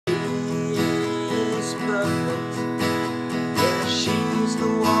perfect. Yeah, she's the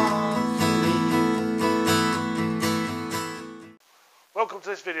one for me. Welcome to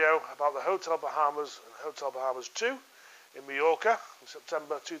this video about the Hotel Bahamas and Hotel Bahamas 2 in Mallorca in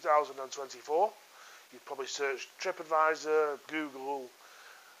September 2024. You've probably searched TripAdvisor, Google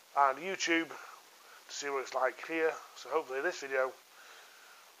and YouTube to see what it's like here. So hopefully this video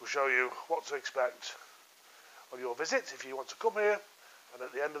will show you what to expect on your visit if you want to come here. And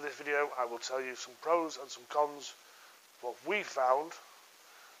at the end of this video I will tell you some pros and some cons, what we've found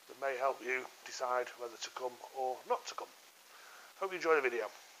that may help you decide whether to come or not to come. Hope you enjoy the video.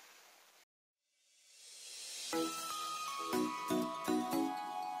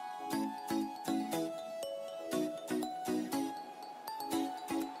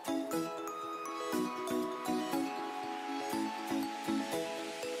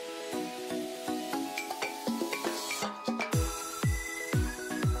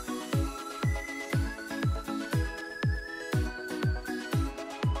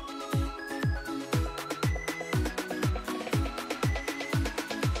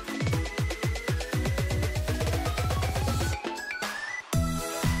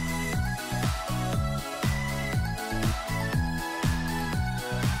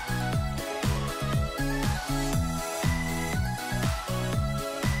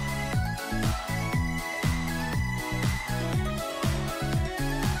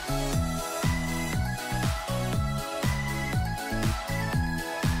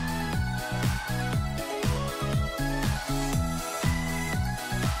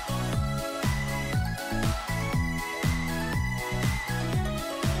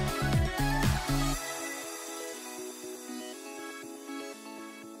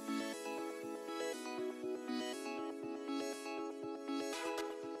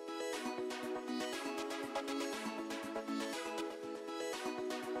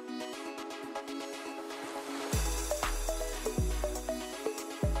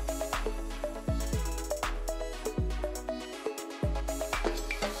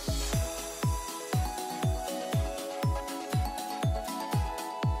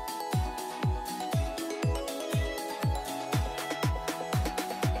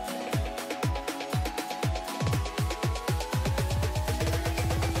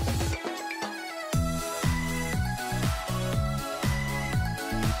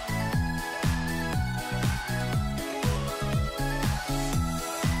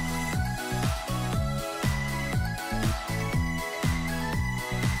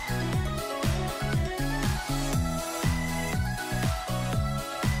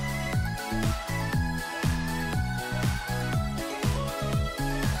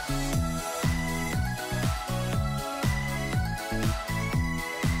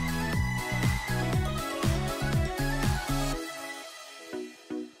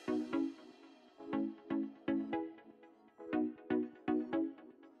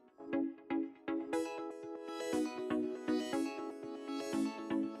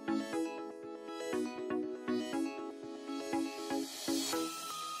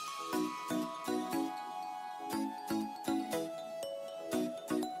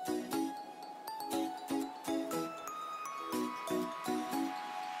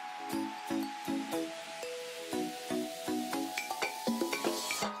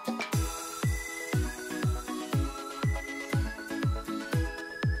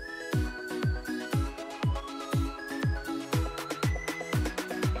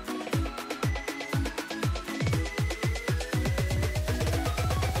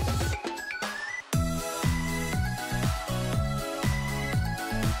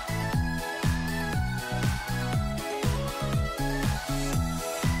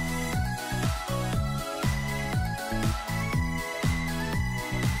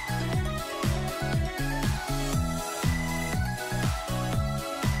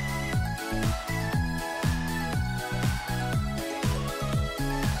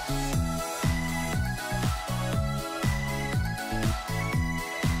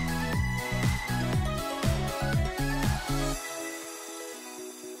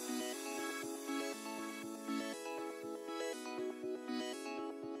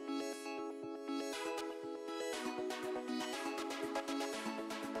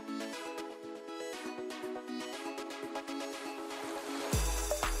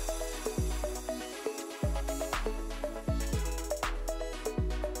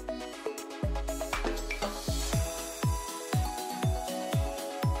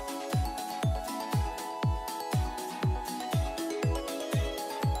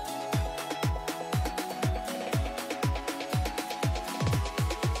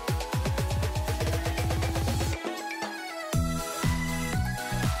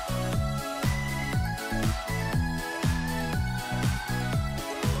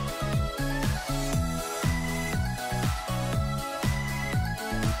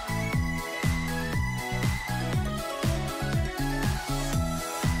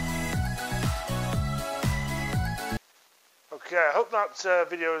 Okay, I hope that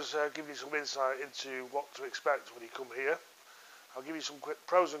video has given you some insight into what to expect when you come here. I'll give you some quick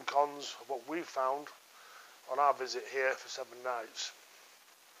pros and cons of what we've found on our visit here for 7 nights.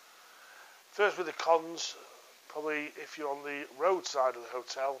 First with the cons, probably if you're on the roadside of the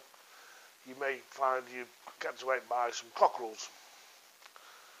hotel, you may find you get to wait by some cockerels.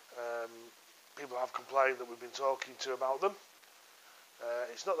 People have complained that we've been talking to about them.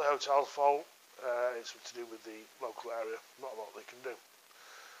 It's not the hotel's fault, it's to do with the local area, not a lot they can do.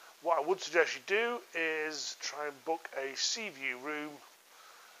 What I would suggest you do is try and book a sea view room.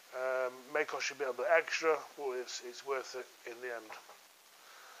 May cost you a bit extra, but it's worth it in the end.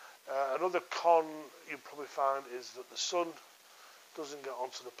 Another con you'll probably find is that the sun doesn't get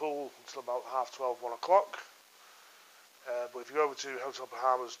onto the pool until about 12:30, 1 o'clock. But if you go over to Hotel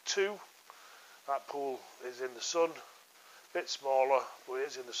Bahamas 2, that pool is in the sun, a bit smaller, but it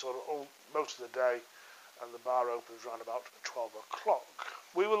is in the sun most of the day, and the bar opens around about 12 o'clock.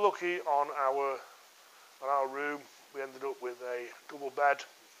 We were lucky on our room. We ended up with a double bed,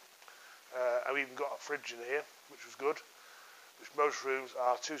 and we even got a fridge in here, which was good. Which most rooms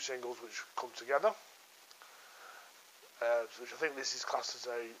are 2 singles which come together. Which I think this is classed as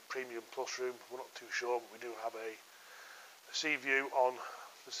a premium plus room. We're not too sure, but we do have a sea view on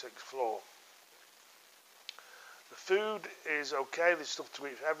the 6th floor. The food is okay. There's stuff to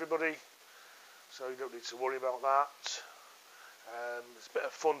eat for everybody, so you don't need to worry about that. It's a bit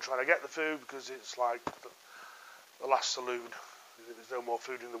of fun trying to get the food because it's like the last saloon. There's no more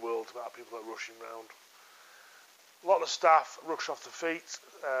food in the world. About people that are rushing around. A lot of staff rush off their feet,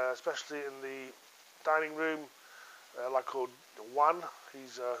 especially in the dining room. A lad called Juan,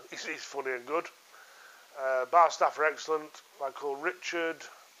 he's funny and good. Bar staff are excellent. A lad called Richard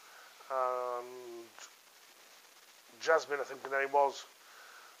and Jasmine, I think the name was.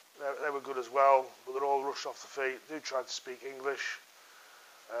 They were good as well, but they're all rushed off their feet. They do try to speak English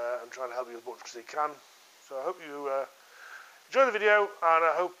and try to help you as much as they can. So I hope you enjoy the video, and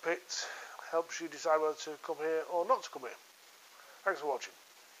I hope it helps you decide whether to come here or not to come here. Thanks for watching.